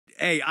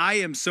Hey, I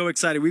am so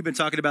excited. We've been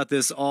talking about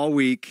this all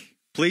week.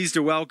 Pleased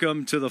to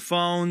welcome to the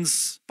phones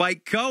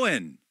Spike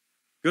Cohen.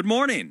 Good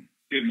morning.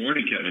 Good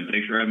morning, Kevin.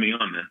 Thanks for having me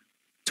on, man.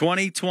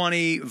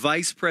 2020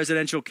 vice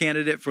presidential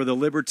candidate for the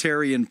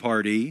Libertarian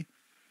Party.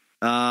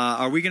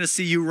 Are we going to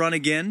see you run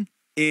again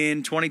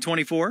in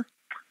 2024?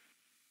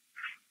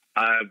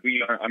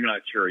 We are. I'm not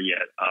sure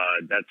yet.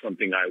 That's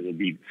something I will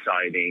be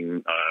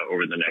deciding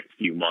over the next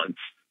few months.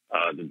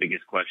 The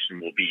biggest question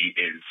will be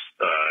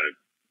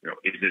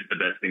is this the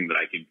best thing that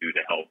I can do to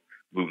help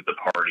move the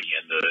party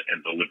and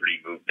the liberty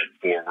movement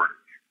forward?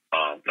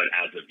 But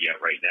as of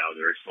yet, right now,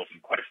 there are still some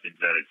questions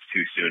that it's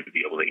too soon to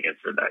be able to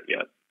answer that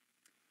yet.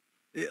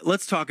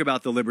 Let's talk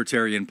about the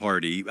Libertarian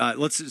Party.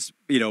 Let's just,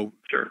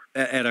 Sure.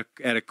 At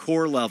a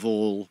core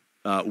level,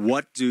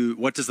 what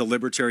does the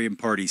Libertarian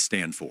Party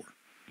stand for?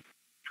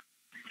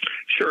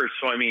 Sure.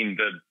 So, I mean,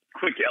 the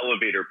quick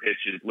elevator pitch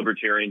is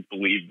libertarians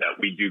believe that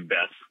we do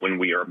best when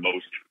we are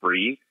most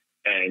free.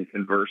 And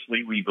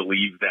conversely, we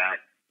believe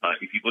that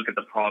if you look at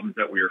the problems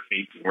that we are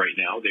facing right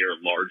now, they are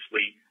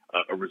largely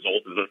a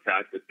result of the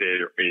fact that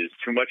there is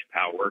too much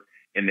power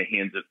in the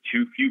hands of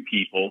too few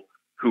people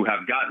who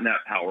have gotten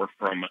that power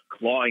from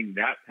clawing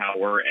that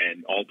power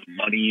and all the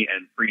money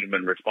and freedom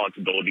and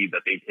responsibility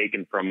that they've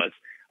taken from us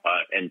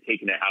and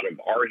taken it out of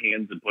our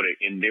hands and put it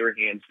in their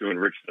hands to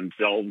enrich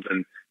themselves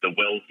and the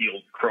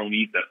well-heeled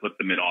cronies that put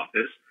them in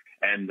office.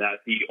 And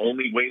that the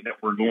only way that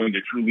we're going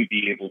to truly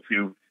be able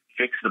to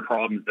fix the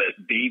problems that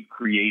they've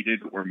created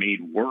or made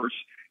worse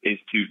is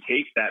to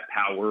take that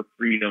power,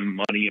 freedom,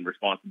 money, and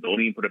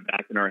responsibility and put it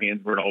back in our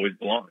hands where it always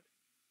belongs.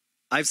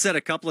 I've said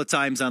a couple of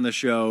times on the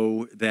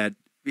show that,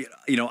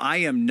 I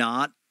am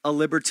not a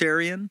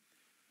libertarian,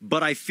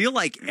 but I feel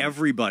like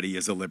everybody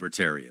is a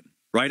libertarian,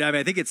 right? I mean,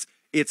 I think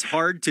it's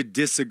hard to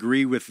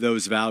disagree with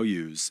those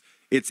values.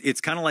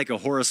 It's kind of like a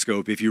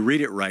horoscope. If you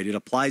read it right, it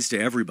applies to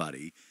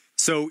everybody.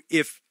 So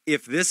if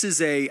this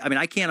is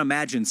I can't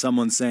imagine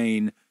someone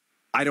saying,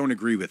 I don't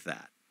agree with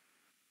that.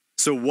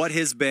 So what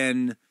has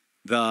been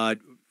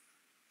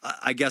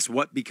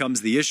what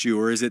becomes the issue?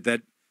 Or is it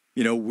that,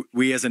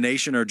 we as a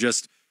nation are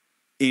just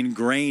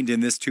ingrained in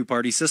this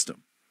two-party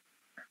system?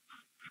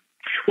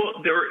 Well,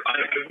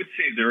 I would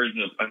say there is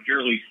a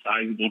fairly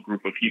sizable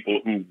group of people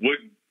who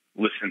would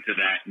listen to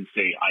that and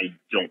say, I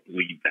don't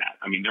believe that.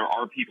 I mean, there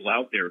are people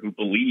out there who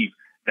believe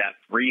that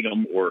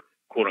freedom or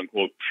quote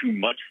unquote too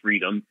much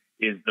freedom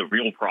is the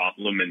real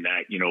problem, and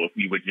that, if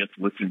we would just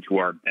listen to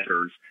our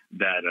betters,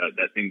 that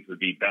things would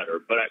be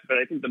better. But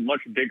I think the much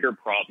bigger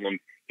problem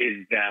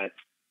is that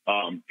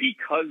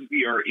because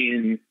we are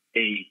in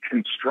a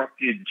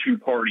constructed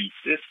two-party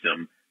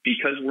system,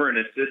 because we're in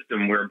a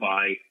system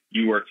whereby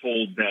you are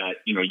told that,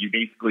 you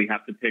basically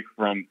have to pick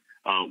from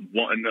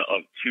one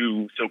of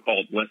two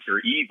so-called lesser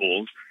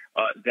evils,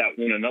 that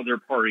when another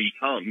party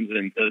comes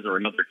and says, or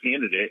another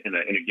candidate in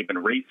a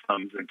given race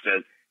comes and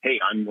says, hey,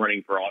 I'm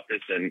running for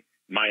office and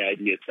my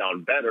ideas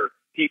sound better,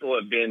 people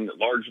have been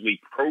largely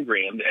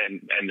programmed,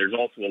 and there's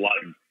also a lot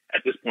of,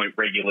 at this point,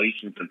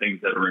 regulations and things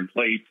that are in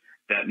place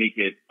that make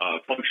it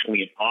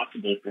functionally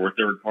impossible for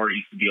third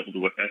parties to be able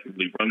to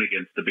effectively run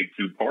against the big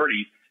two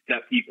parties,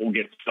 that people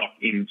get stuck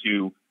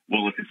into,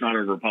 well, if it's not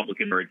a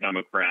Republican or a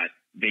Democrat,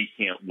 they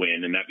can't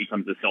win. And that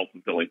becomes a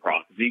self-fulfilling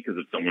prophecy, because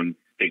if someone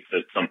thinks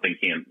that something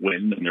can't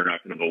win, then they're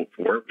not going to vote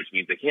for it, which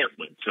means they can't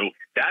win. So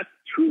that's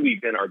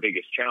truly been our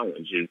biggest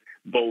challenge, is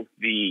both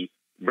the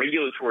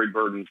regulatory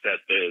burdens that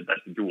the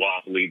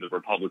duopoly, the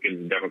Republicans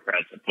and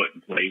Democrats have put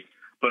in place,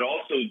 but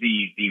also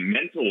the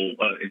mental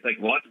and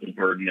psychological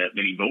burden that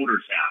many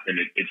voters have. And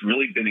it's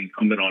really been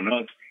incumbent on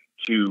us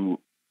to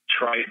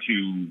try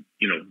to,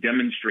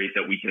 demonstrate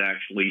that we can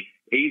actually,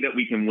 A, that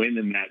we can win,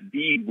 and that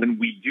B, when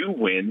we do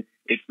win,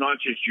 it's not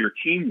just your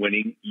team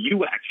winning,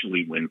 you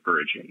actually win for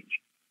a change.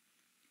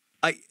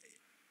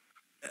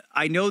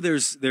 I know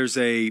there's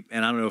and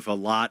I don't know if a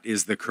lot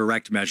is the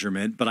correct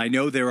measurement, but I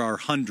know there are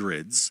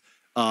hundreds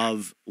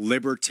of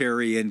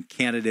libertarian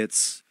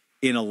candidates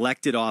in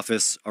elected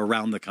office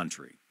around the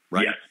country,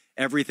 right? Yes.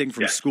 Everything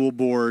from school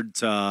board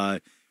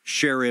to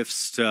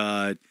sheriffs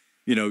to,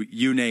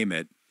 you name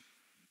it.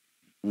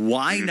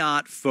 Why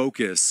not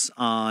focus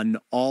on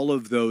all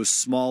of those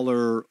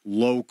smaller,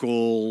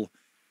 local,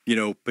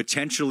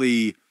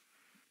 potentially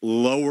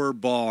lower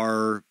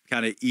bar,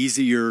 kind of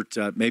easier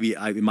to, maybe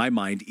in my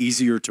mind,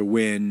 easier to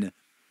win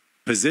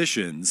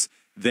positions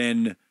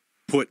than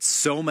put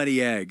so many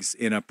eggs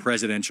in a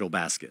presidential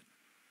basket?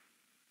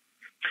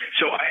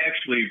 So I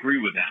actually agree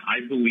with that.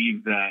 I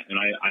believe that, and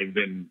I've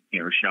been,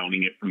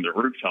 shouting it from the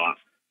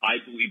rooftops, I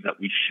believe that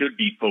we should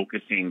be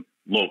focusing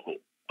local.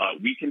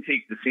 We can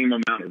take the same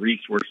amount of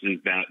resources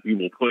that we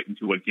will put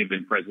into a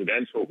given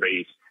presidential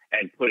race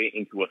and put it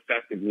into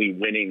effectively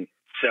winning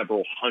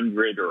several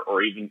hundred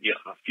or even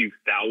a few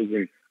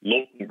thousand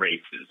local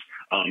races.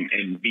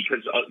 And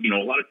because, a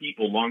lot of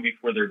people, long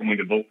before they're going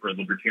to vote for a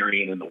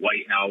libertarian in the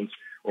White House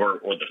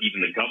or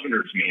even the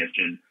governor's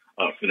mansion,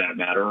 for that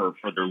matter, or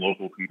for their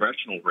local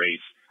congressional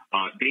race,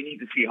 They need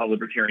to see how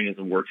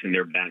libertarianism works in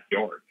their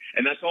backyard.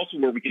 And that's also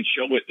where we can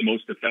show it the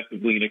most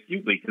effectively and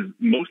acutely, because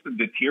most of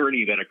the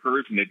tyranny that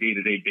occurs on a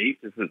day-to-day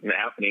basis isn't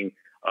happening.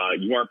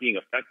 You aren't being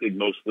affected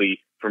mostly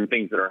from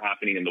things that are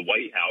happening in the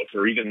White House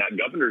or even that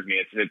governor's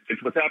mansion.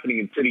 It's what's happening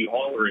in City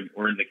Hall or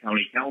in the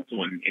county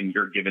council in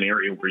your given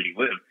area where you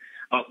live.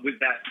 With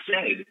that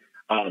said,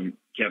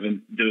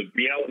 Kevin, the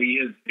reality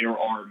is there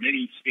are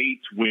many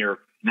states where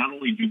not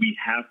only do we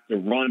have to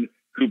run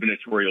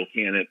gubernatorial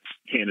candidates,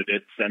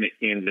 Senate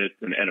candidates,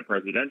 and a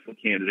presidential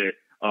candidate,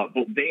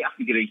 but they have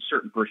to get a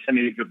certain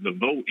percentage of the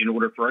vote in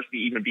order for us to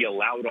even be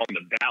allowed on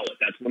the ballot.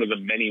 That's one of the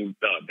many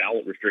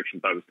ballot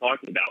restrictions I was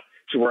talking about.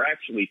 So we're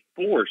actually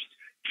forced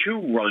to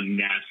run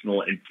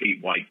national and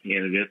statewide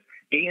candidates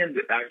and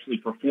actually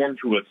perform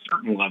to a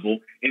certain level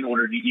in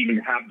order to even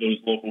have those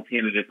local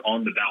candidates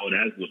on the ballot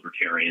as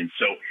libertarians.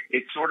 So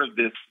it's sort of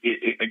this,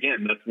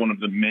 again, that's one of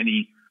the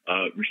many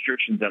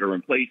restrictions that are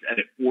in place, and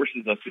it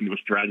forces us into a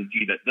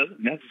strategy that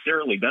doesn't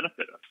necessarily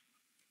benefit us.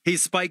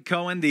 He's Spike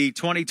Cohen, the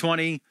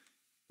 2020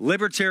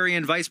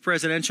 Libertarian vice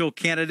presidential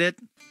candidate.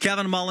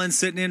 Kevin Mullins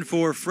sitting in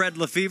for Fred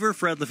Lefevre.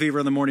 Fred Lefevre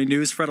in the Morning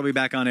News. Fred will be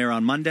back on air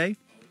on Monday.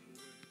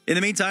 In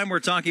the meantime,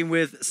 we're talking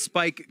with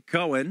Spike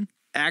Cohen,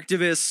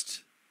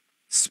 activist,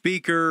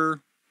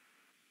 speaker,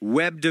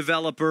 web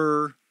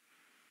developer,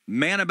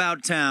 man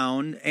about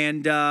town.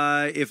 And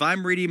if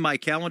I'm reading my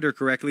calendar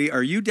correctly,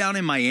 are you down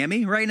in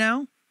Miami right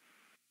now?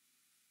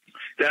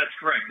 That's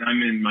correct.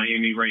 I'm in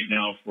Miami right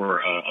now for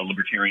a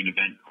libertarian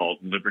event called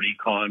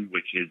LibertyCon,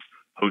 which is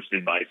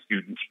hosted by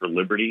Students for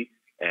Liberty.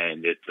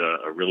 And it's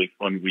a really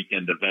fun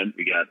weekend event.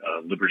 We got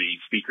Liberty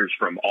speakers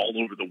from all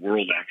over the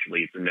world,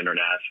 actually. It's an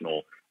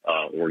international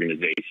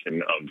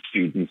organization of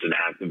students and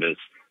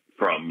activists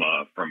from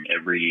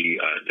every,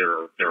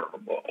 there are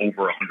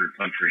over 100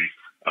 countries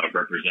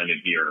represented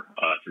here.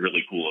 It's a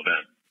really cool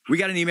event. We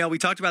got an email. We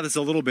talked about this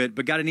a little bit,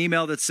 but got an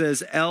email that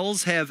says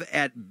Els have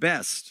at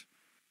best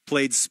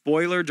played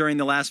spoiler during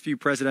the last few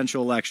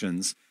presidential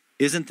elections.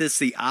 Isn't this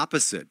the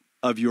opposite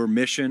of your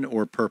mission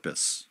or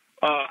purpose?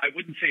 I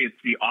wouldn't say it's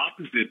the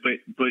opposite,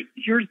 but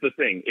here's the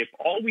thing. If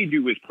all we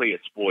do is play a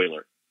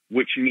spoiler,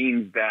 which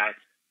means that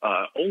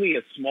only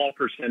a small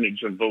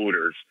percentage of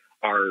voters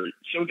are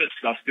so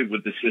disgusted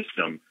with the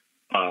system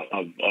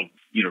of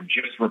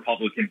just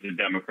Republicans and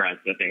Democrats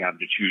that they have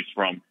to choose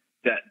from,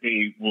 that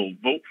they will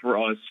vote for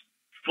us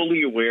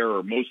fully aware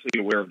or mostly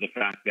aware of the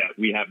fact that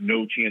we have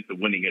no chance of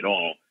winning at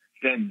all,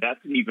 then that's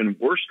an even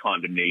worse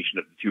condemnation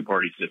of the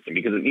two-party system,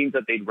 because it means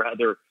that they'd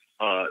rather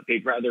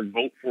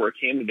vote for a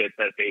candidate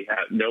that they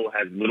know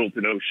has little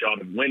to no shot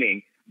of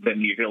winning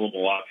than the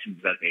available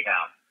options that they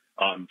have.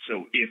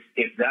 So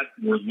if that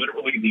were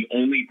literally the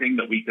only thing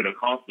that we could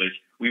accomplish,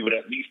 we would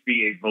at least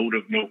be a vote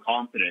of no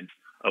confidence,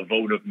 a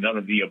vote of none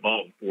of the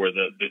above for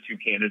the two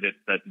candidates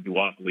that the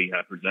duopoly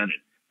have presented.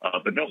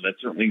 But no,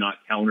 that's certainly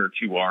not counter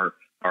to our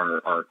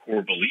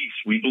core beliefs.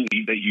 We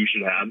believe that you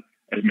should have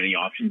as many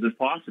options as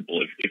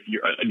possible. If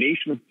you're a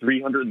nation of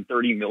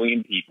 330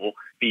 million people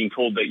being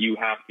told that you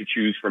have to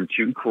choose from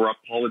two corrupt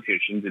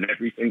politicians in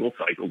every single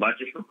cycle, not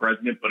just for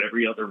president, but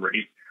every other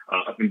race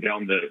up and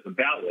down the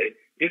ballot,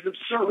 is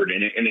absurd.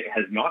 And it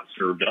has not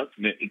served us.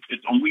 And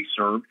it's only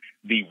served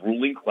the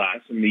ruling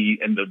class and the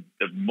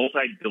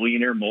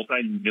multi-billionaire,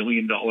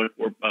 multi-million-dollar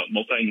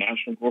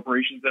multinational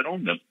corporations that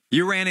own them.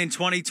 You ran in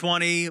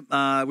 2020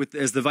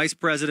 as the vice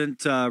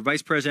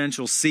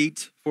presidential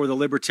seat for the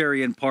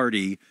Libertarian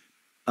Party.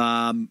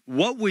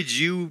 What would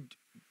you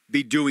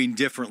be doing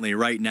differently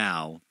right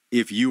now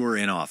if you were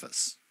in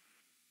office?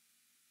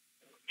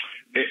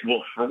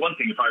 Well, for one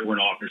thing, if I were in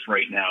office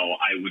right now,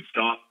 I would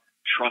stop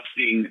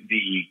trusting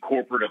the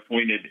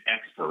corporate-appointed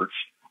experts,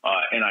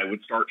 and I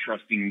would start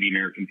trusting the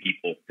American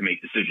people to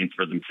make decisions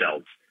for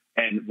themselves.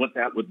 And what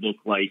that would look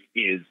like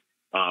is,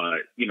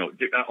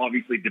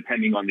 obviously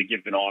depending on the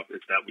given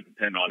office, that would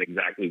depend on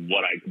exactly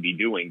what I could be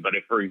doing. But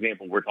if, for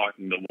example, we're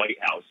talking the White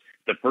House,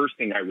 the first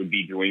thing I would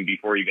be doing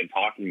before even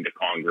talking to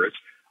Congress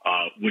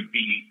would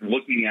be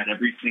looking at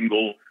every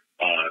single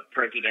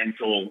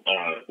presidential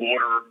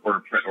order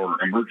or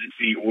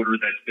emergency order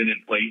that's been in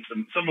place.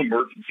 Some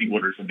emergency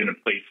orders have been in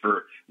place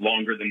for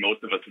longer than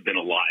most of us have been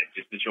alive,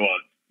 just to show how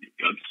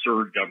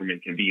absurd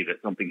government can be,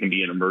 that something can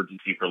be an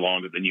emergency for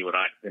longer than you and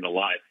I have been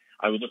alive.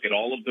 I would look at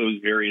all of those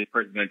various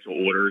presidential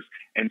orders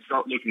and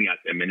start looking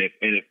at them. And if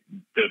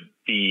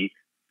the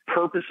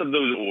purpose of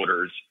those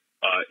orders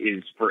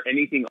is for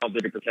anything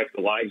other than to protect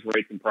the lives,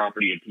 rights, and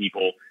property of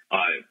people,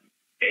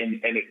 and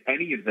if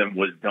any of them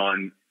was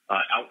done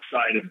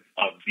outside of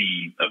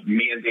the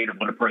mandate of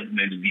what a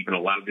president is even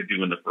allowed to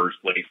do in the first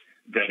place,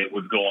 then it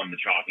would go on the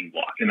chopping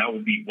block. And that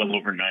would be well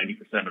over 90%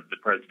 of the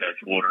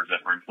presidential orders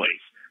that were in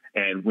place.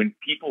 And when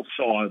people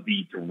saw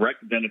the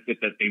direct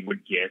benefit that they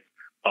would get,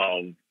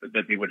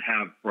 that they would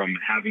have from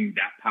having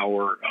that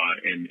power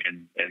and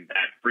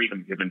that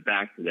freedom given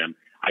back to them,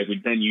 I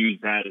would then use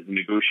that as a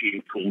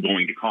negotiating tool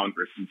going to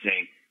Congress and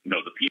saying,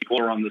 the people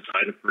are on the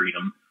side of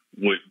freedom.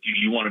 Do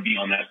you want to be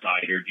on that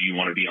side, or do you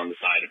want to be on the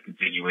side of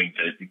continuing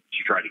to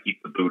try to keep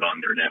the boot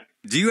on their neck?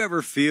 Do you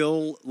ever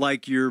feel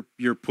like you're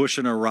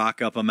pushing a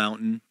rock up a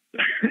mountain?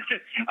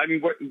 I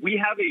mean, we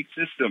have a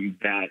system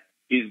that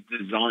is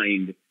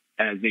designed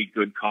as a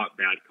good cop,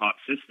 bad cop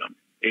system.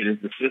 It is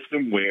the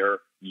system where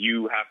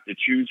you have to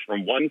choose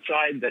from one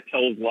side that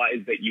tells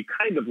lies that you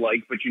kind of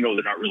like, but you know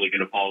they're not really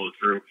going to follow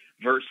through,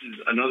 versus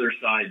another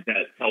side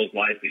that tells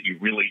lies that you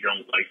really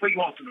don't like, but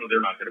you also know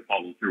they're not going to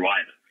follow through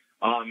either.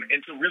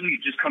 And so really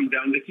it just comes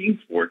down to team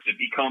sports. It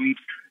becomes,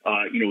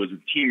 is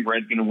Team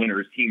Red going to win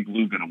or is Team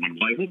Blue going to win?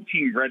 Well, I hope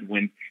Team Red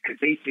wins because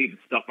they say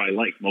the stuff I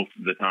like most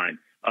of the time.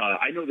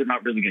 I know they're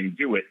not really going to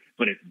do it,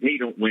 but if they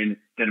don't win,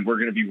 then we're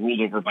going to be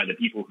ruled over by the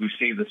people who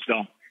say the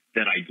stuff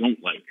that I don't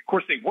like. Of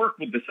course, they work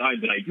with the side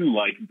that I do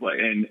like,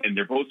 and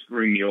they're both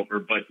screwing me over.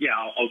 But yeah,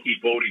 I'll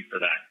keep voting for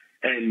that.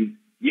 And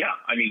yeah,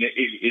 I mean, it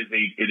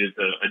is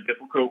a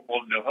difficult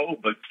road to hoe,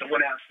 but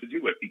someone has to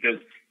do it because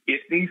if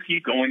things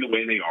keep going the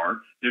way they are,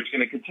 there's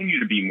going to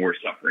continue to be more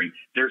suffering.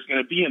 There's going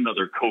to be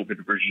another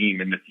COVID regime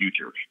in the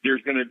future.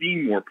 There's going to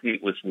be more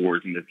pointless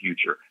wars in the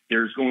future.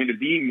 There's going to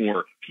be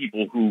more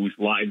people whose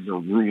lives are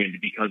ruined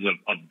because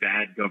of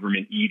bad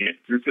government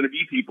edicts. There's going to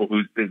be people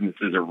whose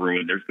businesses are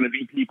ruined. There's going to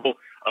be people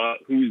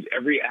whose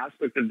every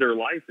aspect of their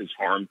life is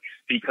harmed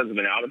because of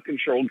an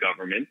out-of-control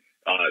government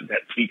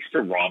that seeks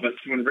to rob us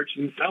to enrich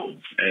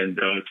themselves. And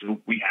so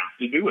we have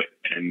to do it.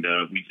 And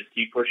we just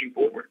keep pushing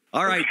forward.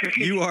 All right.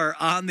 You are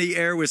on the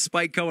air with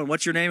Spike Cohen.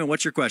 What's your name and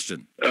what's your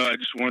question? I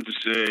just wanted to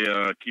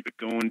say, keep it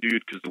going,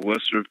 dude, because the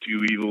lesser of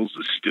two evils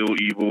is still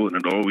evil, and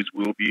it always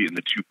will be, and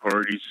the two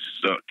parties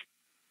suck.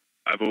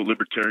 I vote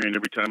Libertarian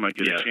every time I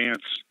get a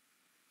chance.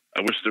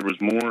 I wish there was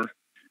more.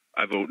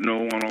 I vote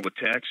no on all the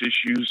tax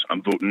issues.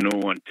 I'm voting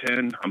no on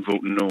 10. I'm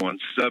voting no on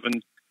 7.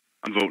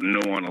 I'm voting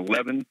no on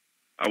 11.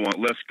 I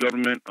want less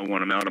government. I want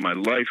them out of my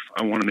life.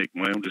 I want to make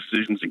my own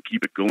decisions and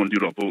keep it going,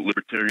 dude. I'll vote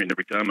Libertarian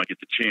every time I get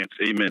the chance.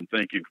 Amen.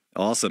 Thank you.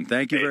 Awesome.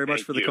 Thank you very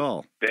much for the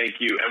call. Thank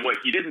you. And what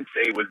he didn't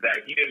say was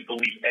that he didn't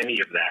believe any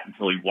of that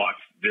until he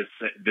watched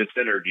this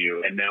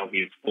interview, and now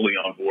he's fully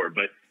on board.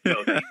 But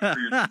thank you for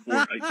your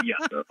support.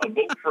 A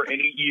vote for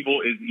any evil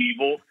is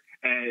evil.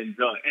 And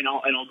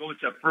I'll go a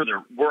step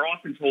further. We're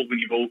often told when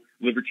you vote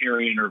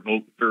Libertarian or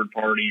vote third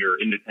party or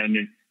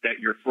independent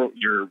that you're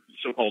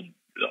so-called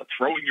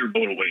throwing your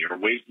vote away or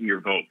wasting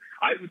your vote.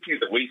 I would say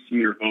that wasting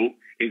your vote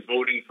is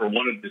voting for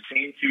one of the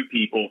same two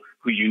people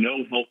who you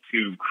know helped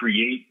to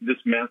create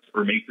this mess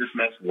or make this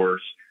mess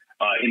worse,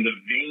 in the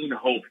vain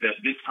hope that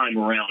this time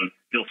around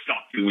they'll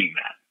stop doing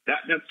that.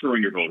 That's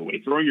throwing your vote away.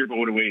 Throwing your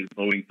vote away is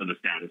voting for the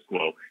status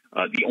quo.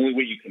 The only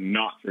way you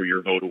cannot throw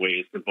your vote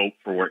away is to vote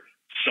for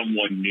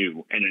someone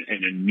new and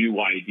a new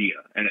idea,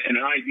 and an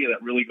idea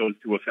that really goes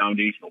to a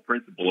foundational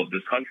principle of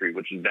this country,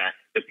 which is that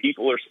the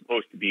people are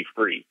supposed to be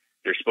free.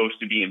 They're supposed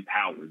to be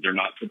empowered. They're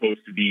not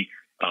supposed to be,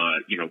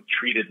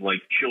 treated like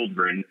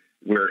children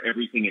where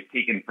everything is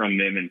taken from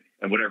them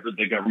and whatever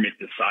the government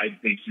decides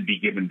they should be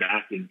given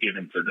back is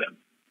given to them.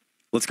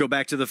 Let's go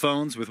back to the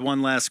phones with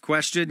one last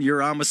question.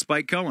 You're on with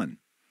Spike Cohen.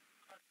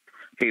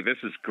 Hey, this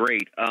is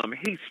great.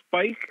 Hey,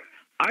 Spike,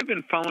 I've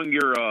been following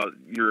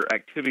your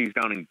activities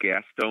down in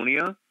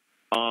Gastonia.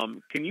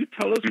 Can you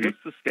tell us what's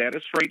the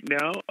status right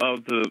now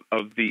of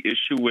the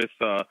issue with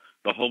the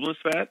homeless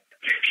vet?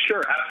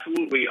 Sure,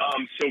 absolutely.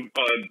 So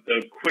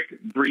a quick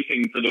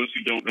briefing for those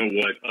who don't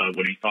know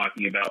what he's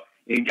talking about.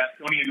 In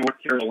Gastonia, North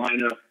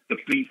Carolina, the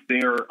police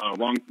there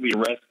wrongfully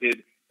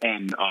arrested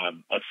and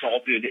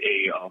assaulted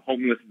a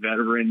homeless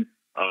veteran,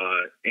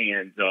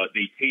 and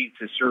they tased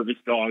his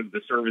service dog. The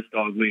service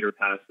dog later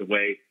passed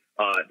away.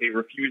 They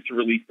refused to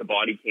release the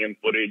body cam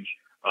footage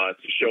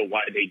to show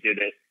why they did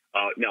it.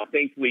 Now,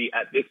 thankfully,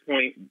 at this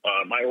point,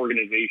 my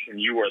organization,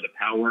 You Are the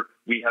Power,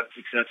 we have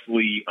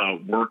successfully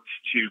worked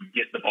to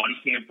get the body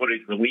cam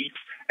footage released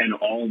and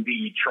all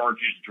the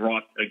charges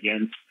dropped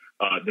against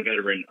the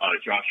veteran,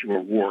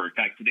 Joshua Rohrer. In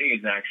fact,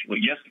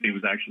 yesterday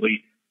was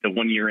actually the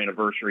 1-year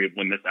anniversary of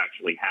when this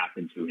actually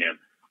happened to him.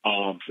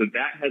 So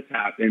that has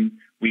happened.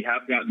 We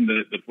have gotten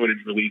the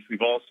footage released.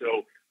 We've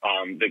also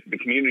the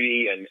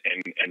community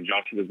and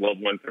Joshua's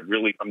loved ones have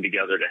really come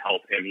together to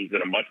help him. He's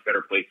in a much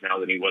better place now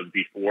than he was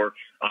before.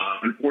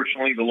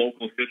 Unfortunately, the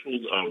local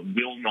officials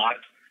will not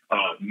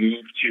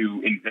move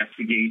to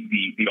investigate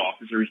the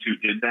officers who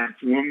did that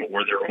to him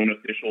or their own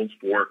officials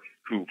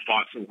who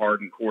fought so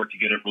hard in court to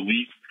get it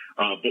released.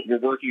 But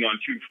we're working on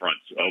two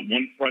fronts.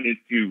 One front is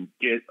to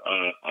get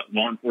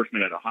law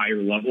enforcement at a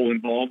higher level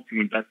involved to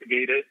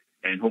investigate it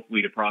and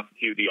hopefully to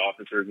prosecute the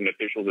officers and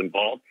officials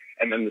involved.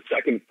 And then the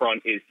second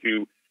front is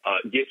to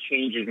get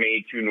changes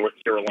made to North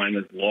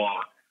Carolina's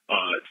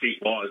state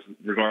laws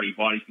regarding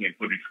body cam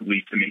footage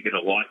release to make it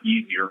a lot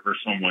easier for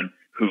someone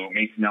who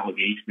makes an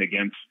allegation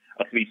against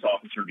a police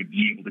officer to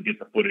be able to get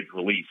the footage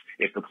released.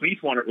 If the police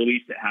want it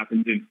released, it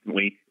happens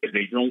instantly. If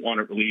they don't want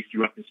it released,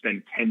 you have to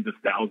spend tens of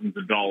thousands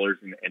of dollars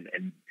and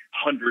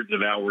hundreds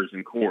of hours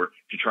in court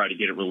to try to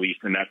get it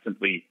released, and that's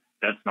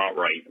not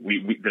right.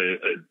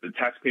 The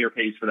taxpayer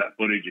pays for that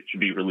footage. It should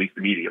be released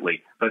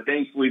immediately. But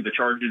thankfully, the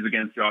charges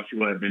against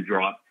Joshua have been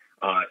dropped,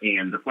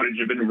 and the footage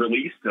has been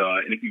released.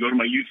 And if you go to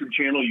my YouTube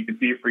channel, you can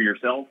see it for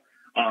yourself.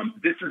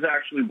 This is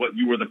actually what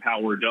You Are the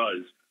Power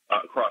does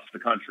across the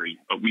country.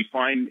 We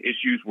find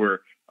issues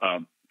where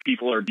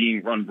people are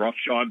being run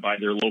roughshod by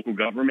their local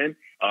government.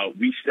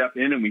 We step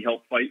in and we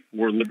help fight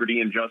for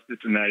liberty and justice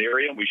in that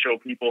area. We show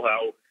people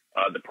how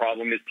the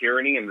problem is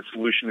tyranny and the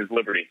solution is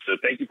liberty. So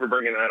thank you for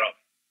bringing that up.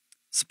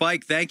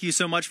 Spike, thank you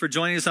so much for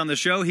joining us on the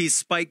show. He's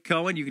Spike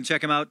Cohen. You can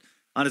check him out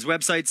on his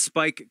website,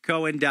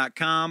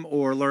 spikecohen.com,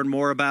 or learn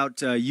more about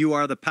You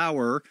Are the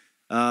Power.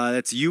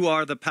 That's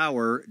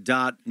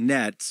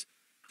youarethepower.net.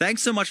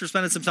 Thanks so much for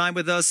spending some time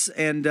with us,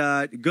 and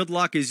good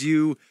luck as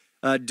you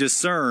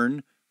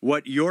discern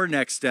what your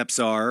next steps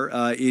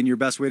are in your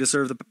best way to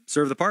serve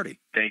the party.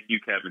 Thank you,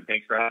 Kevin.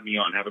 Thanks for having me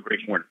on. Have a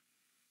great morning.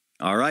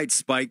 All right,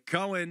 Spike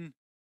Cohen.